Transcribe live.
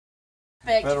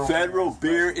Federal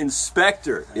Beer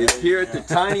Inspector is here at the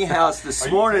tiny house this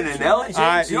morning in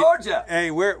Ellijay, Georgia. Hey,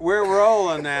 we're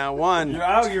rolling now.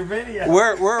 Your video.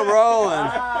 We're rolling.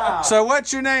 So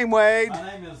what's your name, Wade?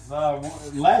 My name is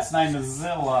last name is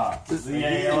Zilla.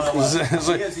 Z-A-L-L-A.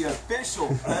 He is the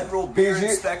official Federal Beer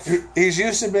Inspector. He's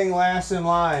used to being last in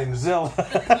line, Zilla.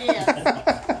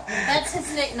 Yeah. That's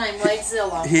his nickname, Wade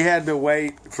Zilla. He had to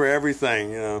wait for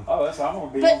everything, you know. Oh, that's I'm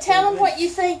gonna be. But tell him what you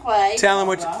think, Wade. Tell him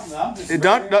what you.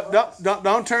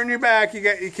 Don't turn your back. You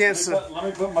can't. Let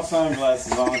me put my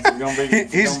sunglasses on. It's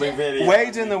gonna be video.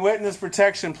 Wade's in the witness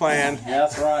protection plan. Yeah,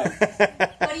 that's right.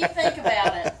 What do you think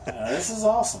about it? This is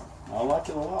awesome. I like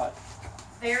it a lot.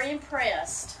 Very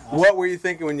impressed. What were you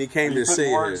thinking when you came to see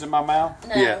it? Words in my mouth?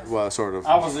 No. Yeah, well, sort of.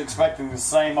 I was expecting the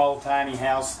same old tiny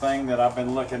house thing that I've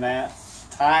been looking at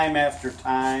time after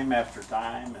time after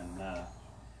time, and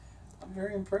I'm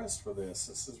very impressed with this.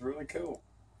 This is really cool.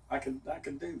 I could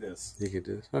do this. You could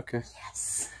do this. Okay.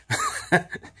 Yes.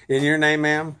 And your name,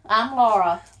 ma'am? I'm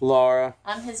Laura. Laura.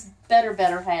 I'm his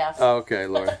better half. Okay,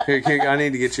 Laura. Here, I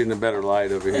need to get you in a better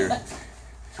light over here.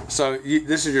 So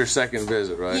this is your second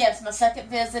visit, right? Yes, my second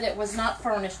visit. It was not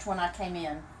furnished when I came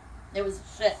in. It was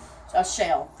a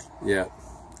shell. Yeah.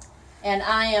 And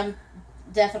I am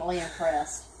definitely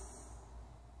impressed.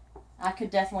 I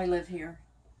could definitely live here.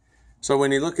 So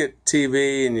when you look at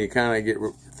TV and you kind of get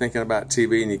thinking about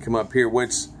TV and you come up here,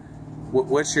 what's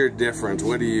your difference?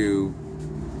 What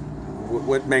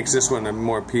makes this one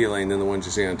more appealing than the ones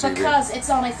you see on TV? Because it's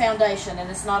on a foundation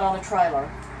and it's not on a trailer.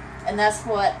 And that's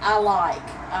what I like.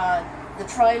 The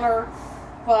trailer,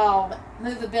 well,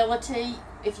 movability,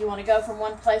 if you want to go from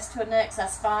one place to the next,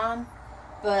 that's fine.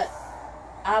 But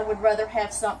I would rather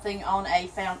have something on a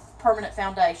permanent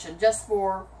foundation just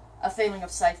for a feeling of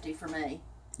safety for me.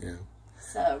 Yeah.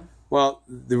 So. Well,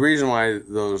 the reason why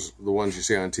the ones you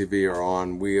see on TV are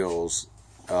on wheels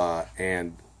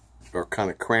and are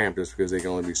kind of cramped is because they can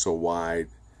only be so wide.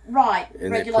 Right.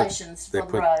 And regulations for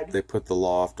the road. They put the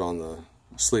loft on the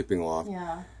sleeping loft.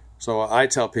 Yeah. So I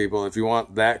tell people, if you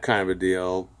want that kind of a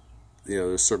deal, you know,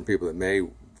 there's certain people that may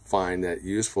find that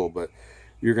useful, but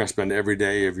you're going to spend every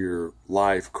day of your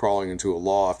life crawling into a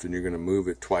loft, and you're going to move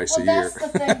it twice a year. Well, that's the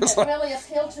thing that really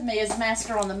appealed to me is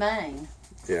Master on the Main.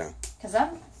 Yeah. Because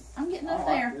I'm getting up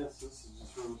there. This is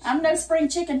just really I'm no spring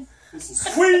chicken. This is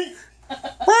sweet.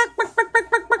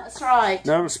 That's right.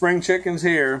 No spring chickens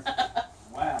here.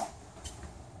 Wow.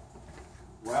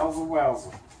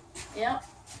 Wowza. Yep.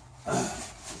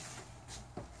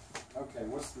 Okay,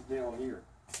 what's the deal here?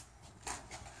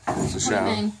 It's a What do you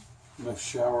shower. mean? No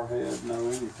shower head, no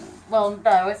anything. Well,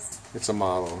 no, It's a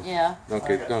model. yeah. Don't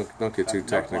get too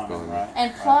technical. plumbing, right?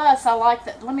 And plus, I like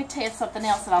that. Let me tell you something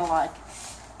else that I like.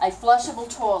 A flushable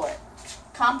toilet.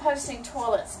 Composting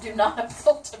toilets do not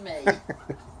appeal to me.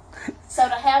 So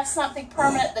to have something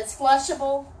permanent that's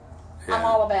flushable, I'm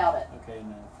all about it. Okay,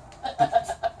 no.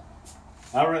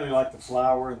 I really like the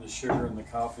flour and the sugar and the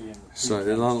coffee and the So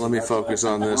let me focus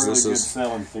on this.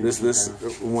 Really This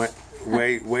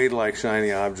Wade like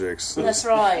shiny objects. That's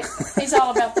right. He's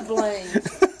all about the bling.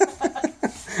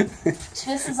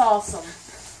 This is awesome.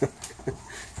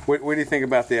 What do you think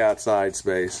about the outside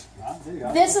space? I do.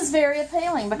 This is very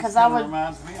appealing because This I would.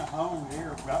 reminds me of home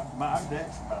here. My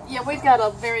deck's about Yeah, we've got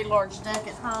a very large deck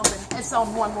at home, and it's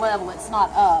on one level. It's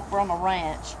not up. We're on a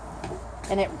ranch,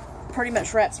 and it pretty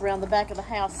much wraps around the back of the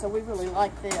house. So we really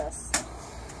like this.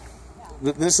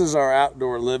 This is our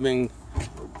outdoor living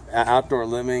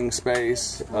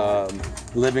space,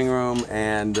 living room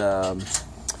and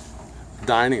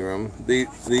dining room.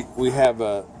 We have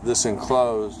this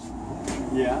enclosed.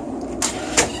 Yeah.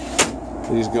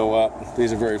 These go up.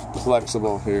 These are very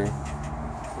flexible here.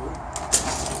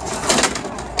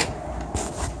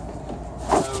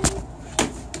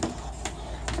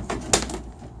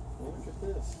 Look at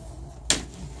this.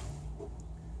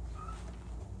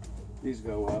 These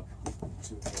go up.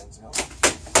 See if those help.